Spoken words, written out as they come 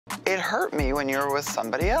it hurt me when you were with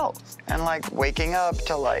somebody else. And like waking up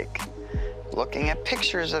to like looking at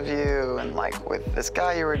pictures of you and like with this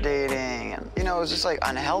guy you were dating, and you know, it was just like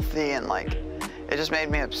unhealthy, and like it just made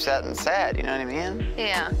me upset and sad, you know what I mean?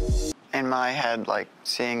 Yeah. In my head, like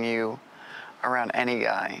seeing you around any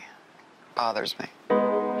guy bothers me.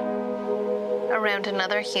 Around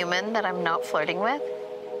another human that I'm not flirting with?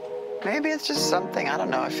 Maybe it's just something, I don't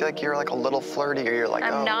know. I feel like you're like a little flirty, or you're like,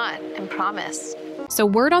 I'm oh. not, I promise. So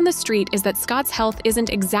word on the street is that Scott's health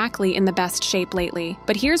isn't exactly in the best shape lately.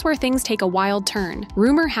 But here's where things take a wild turn.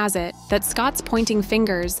 Rumor has it that Scott's pointing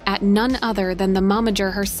fingers at none other than the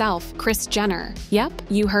momager herself, Kris Jenner. Yep,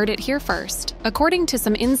 you heard it here first. According to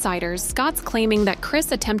some insiders, Scott's claiming that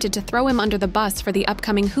Kris attempted to throw him under the bus for the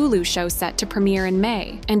upcoming Hulu show set to premiere in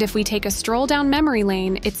May. And if we take a stroll down memory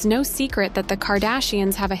lane, it's no secret that the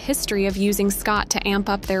Kardashians have a history of using Scott to amp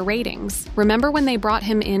up their ratings. Remember when they brought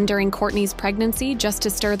him in during Kourtney's pregnancy just to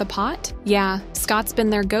stir the pot? Yeah, Scott's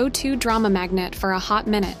been their go-to drama magnet for a hot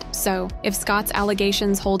minute. So, if Scott's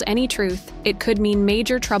allegations hold any truth, it could mean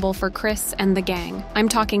major trouble for Kris and the gang. I'm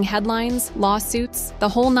talking headlines, lawsuits, the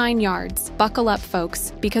whole 9 yards. Buckle up,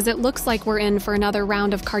 folks, because it looks like we're in for another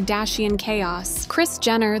round of Kardashian chaos. Kris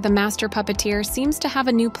Jenner, the master puppeteer, seems to have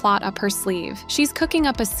a new plot up her sleeve. She's cooking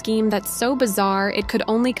up a scheme that's so bizarre it could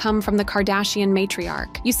only come from the Kardashian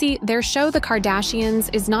matriarch. You see, their show The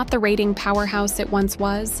Kardashians is not the rating powerhouse it once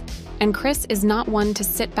was, and Kris is not one to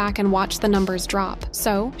sit back and watch the numbers drop.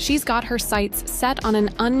 So, she's got her sights set on an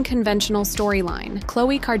unconventional storyline: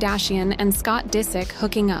 Khloe Kardashian and Scott Disick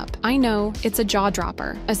hooking up. I know, it's a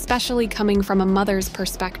jaw-dropper, especially coming from a mother's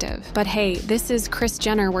perspective. But hey, this is Kris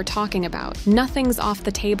Jenner we're talking about. Nothing's off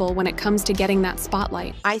the table when it comes to getting that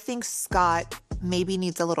spotlight. I think Scott maybe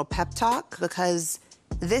needs a little pep talk, because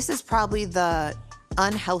this is probably the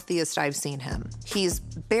unhealthiest I've seen him. He's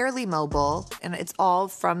barely mobile, and it's all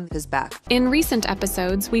from his back. In recent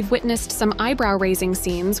episodes, we've witnessed some eyebrow-raising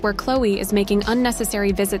scenes where Khloe is making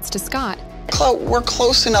unnecessary visits to Scott. Chloe, we're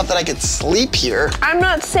close enough that I could sleep here. I'm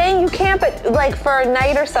not saying you can't, but like for a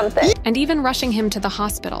night or something. And even rushing him to the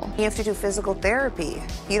hospital. You have to do physical therapy.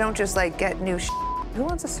 You don't just like get new Who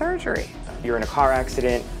wants a surgery? You're in a car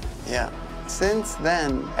accident. Yeah. Since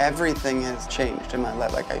then, everything has changed in my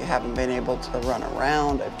life. Like, I haven't been able to run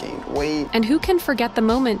around, I've gained weight. And who can forget the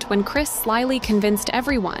moment when Kris slyly convinced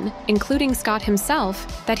everyone, including Scott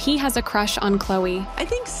himself, that he has a crush on Khloe? I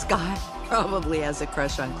think Scott probably has a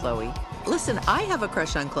crush on Khloe. Listen, I have a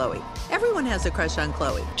crush on Khloe. Everyone has a crush on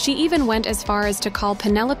Khloe. She even went as far as to call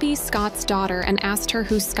Penelope Scott's daughter and asked her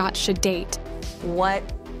who Scott should date. What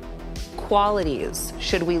qualities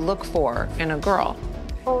should we look for in a girl?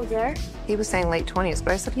 Older. He was saying late 20s,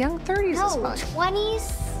 but I said young 30s is No, fine.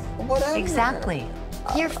 20s? Whatever. Exactly.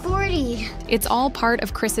 You're 40. It's all part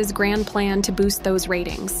of Kris's grand plan to boost those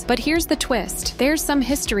ratings. But here's the twist. There's some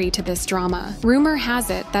history to this drama. Rumor has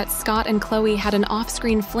it that Scott and Khloe had an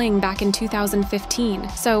off-screen fling back in 2015.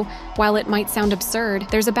 So, while it might sound absurd,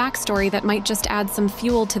 there's a backstory that might just add some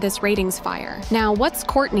fuel to this ratings fire. Now, what's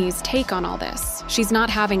Kourtney's take on all this? She's not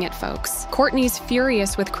having it, folks. Kourtney's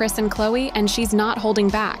furious with Kris and Khloe, and she's not holding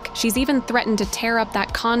back. She's even threatened to tear up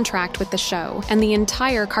that contract with the show and the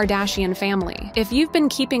entire Kardashian family. If you've been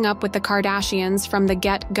keeping up with the Kardashians from the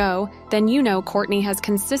get-go, then you know Kourtney has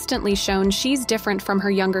consistently shown she's different from her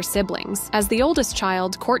younger siblings. As the oldest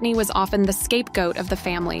child, Kourtney was often the scapegoat of the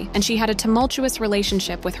family, and she had a tumultuous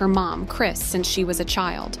relationship with her mom, Kris, since she was a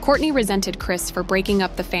child. Kourtney resented Kris for breaking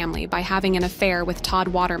up the family by having an affair with Todd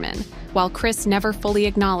Waterman, while Kris never fully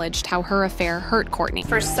acknowledged how her affair hurt Kourtney.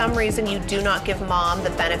 For some reason, you do not give mom the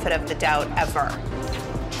benefit of the doubt ever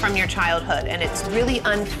from your childhood, and it's really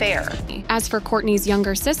unfair. As for Kourtney's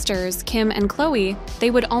younger sisters, Kim and Khloe, they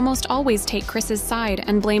would almost always take Kris's side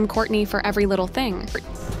and blame Kourtney for every little thing.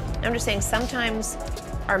 I'm just saying sometimes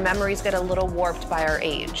our memories get a little warped by our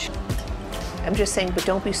age. I'm just saying, but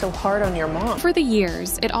don't be so hard on your mom. For the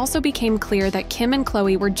years, it also became clear that Kim and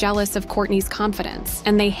Khloe were jealous of Kourtney's confidence,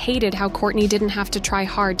 and they hated how Kourtney didn't have to try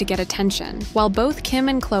hard to get attention. While both Kim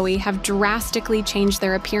and Khloe have drastically changed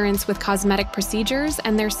their appearance with cosmetic procedures,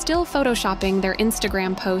 and they're still photoshopping their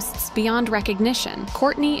Instagram posts beyond recognition,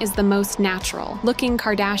 Kourtney is the most natural-looking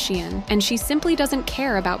Kardashian, and she simply doesn't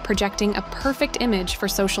care about projecting a perfect image for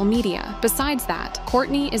social media. Besides that,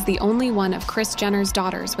 Kourtney is the only one of Kris Jenner's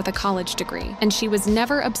daughters with a college degree. Kourtney, and she was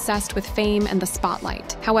never obsessed with fame and the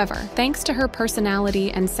spotlight. However, thanks to her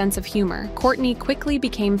personality and sense of humor, Kourtney quickly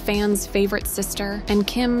became fans' favorite sister, and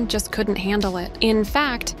Kim just couldn't handle it. In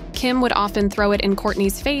fact, Kim would often throw it in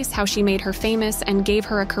Kourtney's face how she made her famous and gave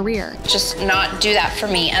her a career. Just not do that for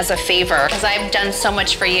me as a favor, because I've done so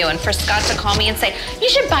much for you. And for Scott to call me and say, you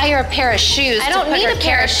should buy her a pair of shoes. I don't need a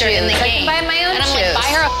pair of shoes in the game. I can buy my own shoes. And I'm like, buy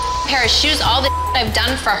her a pair of shoes, all the I've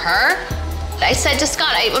done for her. I said to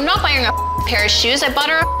Scott, I'm not buying her a pair of shoes, I bought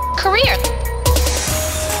her a career.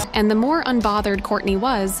 And the more unbothered Kourtney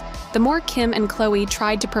was, the more Kim and Khloé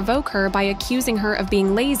tried to provoke her by accusing her of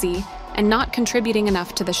being lazy and not contributing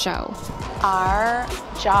enough to the show. Our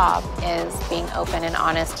job is being open and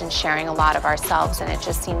honest and sharing a lot of ourselves, and it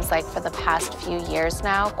just seems like for the past few years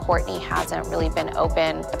now, Kourtney hasn't really been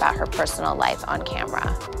open about her personal life on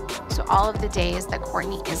camera. So all of the days that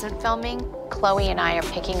Kourtney isn't filming, Khloé and I are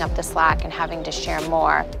picking up the slack and having to share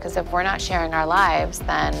more, because if we're not sharing our lives,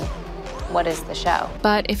 then what is the show?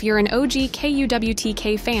 But if you're an OG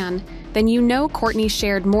KUWTK fan, then you know Kourtney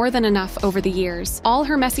shared more than enough over the years. All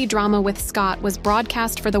her messy drama with Scott was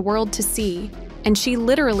broadcast for the world to see, and she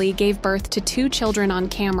literally gave birth to 2 children on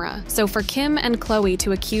camera. So for Kim and Khloé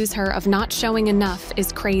to accuse her of not showing enough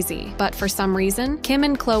is crazy. But for some reason, Kim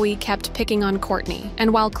and Khloé kept picking on Kourtney.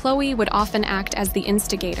 And while Khloé would often act as the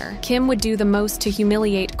instigator, Kim would do the most to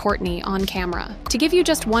humiliate Kourtney on camera. To give you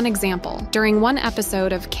just one example, during one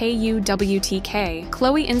episode of KUWTK,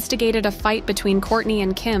 Khloé instigated a fight between Kourtney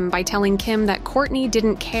and Kim by telling Kim that Kourtney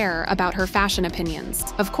didn't care about her fashion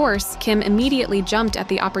opinions. Of course, Kim immediately jumped at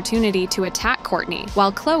the opportunity to attack Kourtney,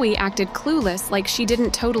 while Khloé acted clueless, like she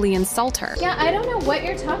didn't totally insult her. Yeah, I don't know what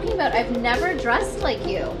you're talking about. I've never dressed like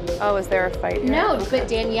you. Oh, is there a fight here? No, but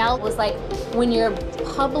Danielle was like, when you're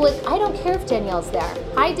public, I don't care if Danielle's there.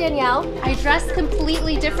 Hi, Danielle. I dress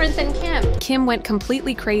completely different than Kim. Kim went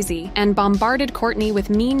completely crazy and bombarded Kourtney with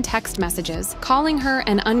mean text messages, calling her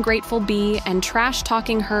an ungrateful bee and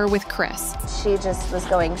trash-talking her with Chris. She just was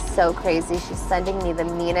going so crazy. She's sending me the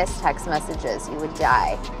meanest text messages. You would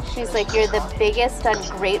die. She's like, you're the biggest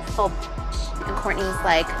ungrateful. And Kourtney's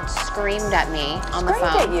like screamed at me on the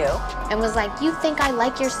phone. Screamed at you? And was like, you think I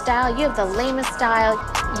like your style? You have the lamest style.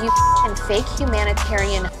 You and fake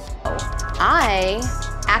humanitarian. I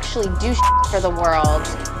actually do for the world,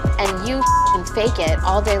 and you fake it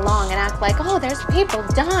all day long and act like, oh, there's people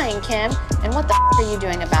dying, Kim, and what the are you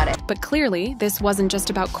doing about it? But clearly, this wasn't just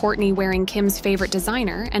about Kourtney wearing Kim's favorite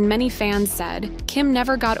designer, and many fans said Kim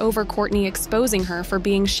never got over Kourtney exposing her for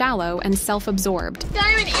being shallow and self-absorbed.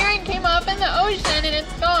 Diamond earring came up in the ocean and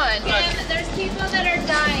it's gone. Kim, there's people that are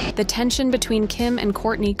dying. The tension between Kim and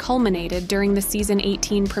Kourtney culminated during the season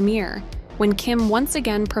 18 premiere, when Kim once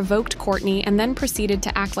again provoked Kourtney and then proceeded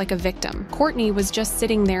to act like a victim. Kourtney was just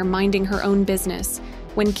sitting there minding her own business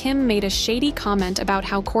when Kim made a shady comment about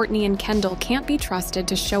how Kourtney and Kendall can't be trusted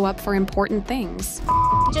to show up for important things.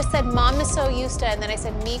 You just said, Mom is so used to it, and then I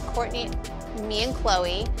said, me, Kourtney, me and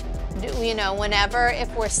Khloé, you know, whenever,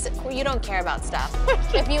 if we're, you don't care about stuff.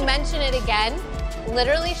 If you mention it again,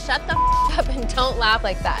 literally shut the up and don't laugh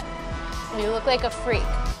like that. You look like a freak.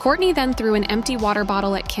 Kourtney then threw an empty water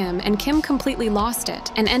bottle at Kim, and Kim completely lost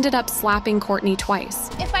it and ended up slapping Kourtney twice.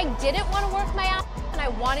 If I didn't want to work my ass and I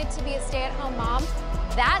wanted to be a stay-at-home mom,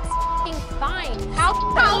 that's fine. How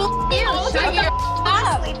you? Shut your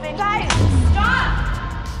up. Guys, stop!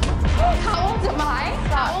 How old am I?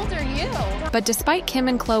 How old are you? But despite Kim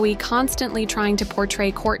and Khloé constantly trying to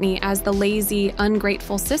portray Kourtney as the lazy,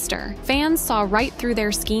 ungrateful sister, fans saw right through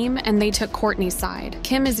their scheme and they took Kourtney's side.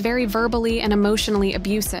 Kim is very verbally and emotionally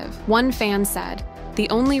abusive. One fan said, "The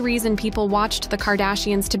only reason people watched the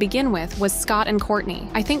Kardashians to begin with was Scott and Kourtney.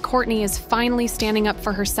 I think Kourtney is finally standing up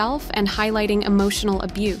for herself and highlighting emotional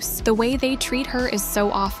abuse. The way they treat her is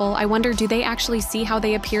so awful. I wonder, do they actually see how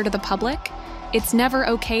they appear to the public? It's never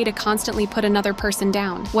okay to constantly put another person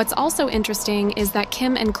down." What's also interesting is that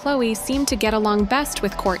Kim and Khloé seem to get along best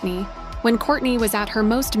with Kourtney when Kourtney was at her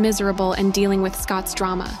most miserable and dealing with Scott's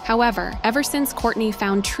drama. However, ever since Kourtney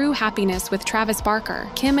found true happiness with Travis Barker,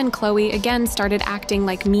 Kim and Khloé again started acting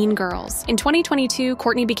like mean girls. In 2022,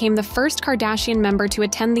 Kourtney became the first Kardashian member to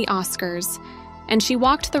attend the Oscars, and she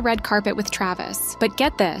walked the red carpet with Travis. But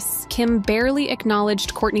get this, Kim barely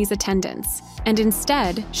acknowledged Kourtney's attendance, and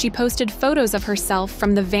instead, she posted photos of herself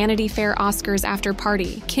from the Vanity Fair Oscars after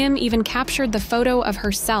party. Kim even captured the photo of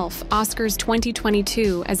herself, Oscars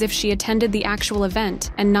 2022, as if she attended the actual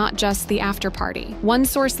event and not just the after party. One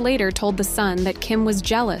source later told The Sun that Kim was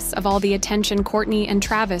jealous of all the attention Kourtney and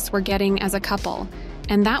Travis were getting as a couple,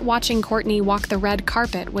 And that watching Kourtney walk the red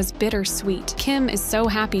carpet was bittersweet. Kim is so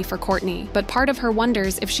happy for Kourtney, but part of her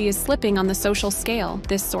wonders if she is slipping on the social scale,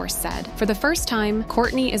 this source said. For the first time,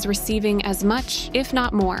 Kourtney is receiving as much, if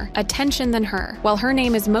not more, attention than her, while her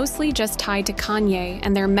name is mostly just tied to Kanye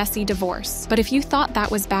and their messy divorce. But if you thought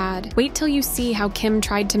that was bad, wait till you see how Kim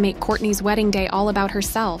tried to make Kourtney's wedding day all about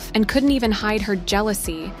herself and couldn't even hide her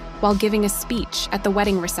jealousy while giving a speech at the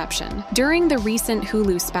wedding reception. During the recent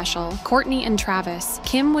Hulu special, Kourtney and Travis,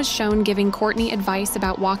 Kim was shown giving Kourtney advice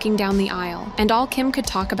about walking down the aisle, and all Kim could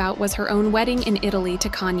talk about was her own wedding in Italy to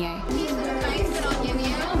Kanye.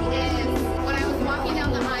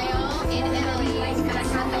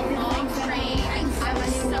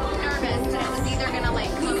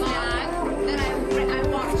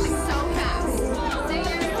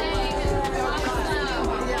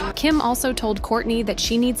 Kim also told Kourtney that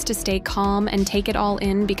she needs to stay calm and take it all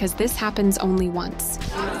in because this happens only once.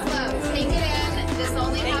 Take it in. This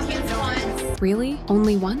only happens once. Really?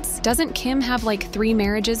 Only once? Doesn't Kim have like 3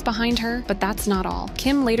 marriages behind her? But that's not all.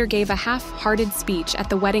 Kim later gave a half-hearted speech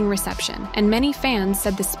at the wedding reception, and many fans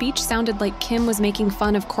said the speech sounded like Kim was making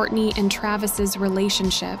fun of Kourtney and Travis's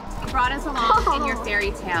relationship. You brought us along in your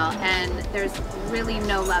fairy tale, and there's really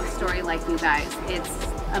no love story like you guys. It's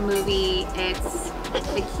a movie, it's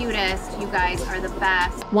the cutest, you guys are the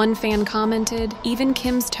best. One fan commented, even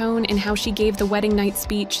Kim's tone in how she gave the wedding night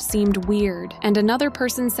speech seemed weird. And another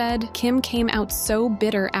person said, Kim came out so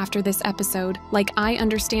bitter after this episode, like I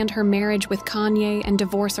understand her marriage with Kanye and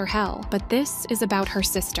divorce or hell, but this is about her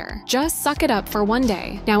sister. Just suck it up for one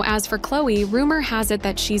day. Now as for Khloe, rumor has it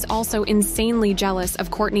that she's also insanely jealous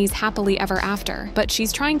of Kourtney's happily ever after, but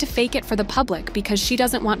she's trying to fake it for the public because she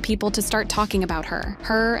doesn't want people to start talking about her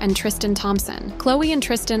and Tristan Thompson. Khloe and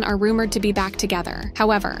Tristan are rumored to be back together.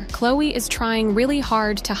 However, Khloe is trying really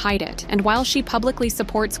hard to hide it, and while she publicly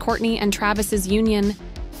supports Kourtney and Travis's union,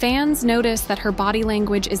 fans notice that her body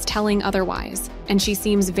language is telling otherwise, and she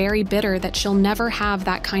seems very bitter that she'll never have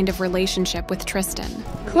that kind of relationship with Tristan.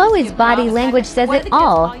 Khloe's body language says it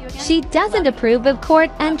all. She doesn't approve of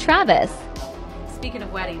Kourt and Travis. Speaking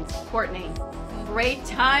of weddings, Kourtney. Great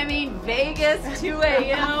timing, Vegas, 2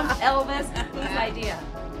 a.m., Elvis, whose idea?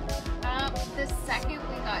 The second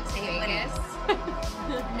we got to Vegas,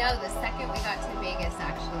 the second we got to Vegas,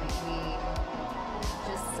 actually, we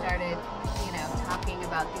just started, talking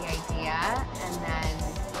about the idea, and then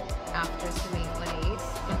after Sweet 1-8,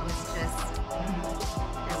 it was just,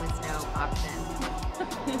 there was no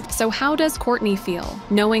option. So how does Kourtney feel,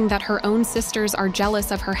 knowing that her own sisters are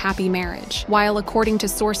jealous of her happy marriage? While according to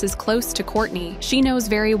sources close to Kourtney, she knows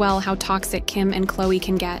very well how toxic Kim and Khloe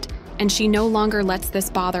can get, and she no longer lets this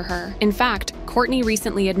bother her. In fact, Kourtney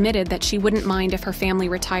recently admitted that she wouldn't mind if her family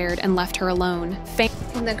retired and left her alone.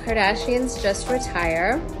 Can the Kardashians just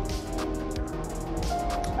retire?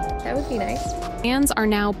 That would be nice. Fans are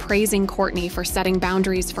now praising Kourtney for setting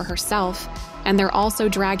boundaries for herself, and they're also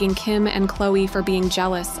dragging Kim and Khloe for being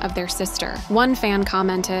jealous of their sister. One fan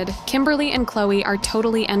commented, Kimberly and Khloe are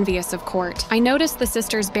totally envious of Kourt. I noticed the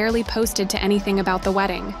sisters barely posted to anything about the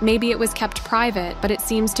wedding. Maybe it was kept private, but it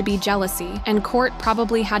seems to be jealousy, and Kourt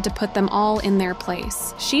probably had to put them all in their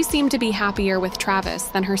place. She seemed to be happier with Travis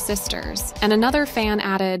than her sisters. And another fan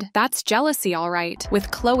added, that's jealousy all right,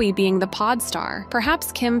 with Khloe being the pod star.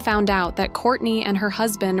 Perhaps Kim found out that Kourtney and her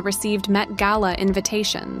husband received Met Gala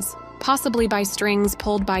invitations, possibly by strings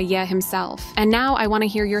pulled by Ye himself. And now I want to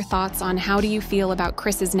hear your thoughts on how do you feel about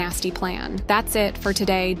Kris's nasty plan. That's it for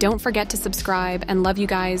today. Don't forget to subscribe, and love you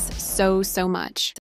guys so much.